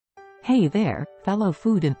Hey there, fellow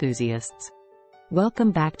food enthusiasts.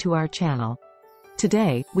 Welcome back to our channel.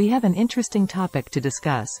 Today, we have an interesting topic to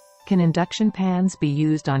discuss. Can induction pans be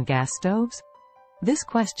used on gas stoves? This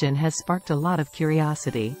question has sparked a lot of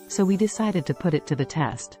curiosity, so we decided to put it to the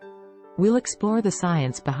test. We'll explore the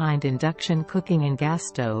science behind induction cooking and gas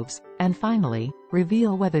stoves, and finally,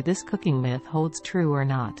 reveal whether this cooking myth holds true or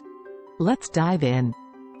not. Let's dive in.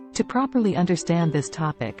 To properly understand this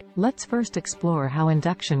topic, let's first explore how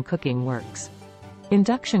induction cooking works.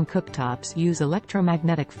 Induction cooktops use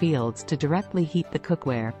electromagnetic fields to directly heat the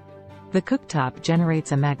cookware. The cooktop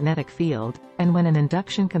generates a magnetic field, and when an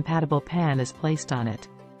induction-compatible pan is placed on it,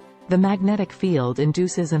 the magnetic field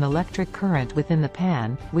induces an electric current within the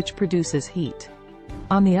pan, which produces heat.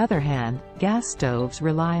 On the other hand, gas stoves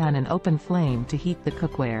rely on an open flame to heat the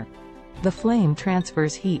cookware. The flame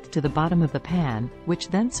transfers heat to the bottom of the pan, which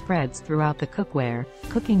then spreads throughout the cookware,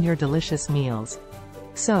 cooking your delicious meals.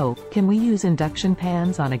 So, can we use induction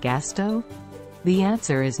pans on a gas stove? The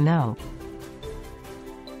answer is no.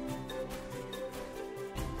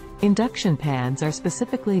 Induction pans are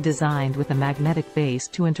specifically designed with a magnetic base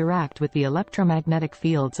to interact with the electromagnetic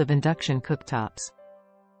fields of induction cooktops.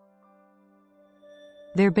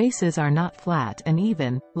 Their bases are not flat and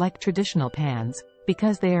even, like traditional pans,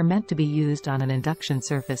 because they are meant to be used on an induction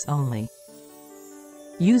surface only.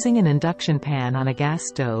 Using an induction pan on a gas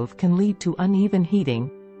stove can lead to uneven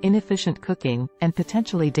heating, inefficient cooking, and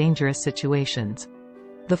potentially dangerous situations.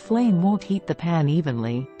 The flame won't heat the pan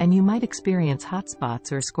evenly, and you might experience hot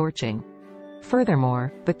spots or scorching.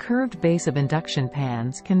 Furthermore, the curved base of induction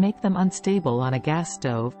pans can make them unstable on a gas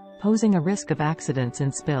stove, posing a risk of accidents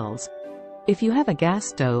and spills. If you have a gas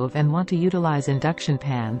stove and want to utilize induction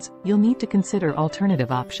pans, you'll need to consider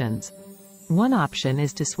alternative options. One option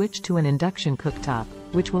is to switch to an induction cooktop,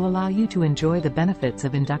 which will allow you to enjoy the benefits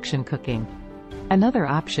of induction cooking. Another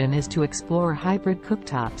option is to explore hybrid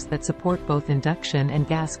cooktops that support both induction and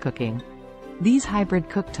gas cooking. These hybrid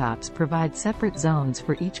cooktops provide separate zones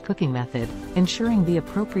for each cooking method, ensuring the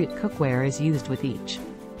appropriate cookware is used with each.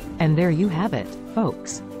 And there you have it,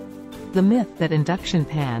 folks. The myth that induction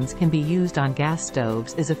pans can be used on gas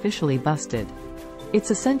stoves is officially busted.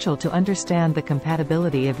 It's essential to understand the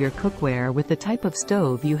compatibility of your cookware with the type of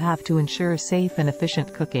stove you have to ensure safe and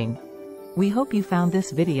efficient cooking. We hope you found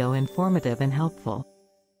this video informative and helpful.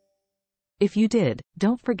 If you did,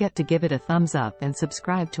 don't forget to give it a thumbs up and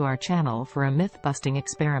subscribe to our channel for a myth-busting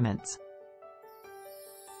experiments.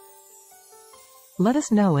 Let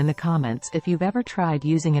us know in the comments if you've ever tried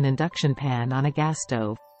using an induction pan on a gas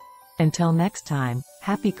stove. Until next time,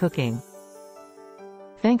 happy cooking!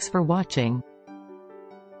 Thanks for watching.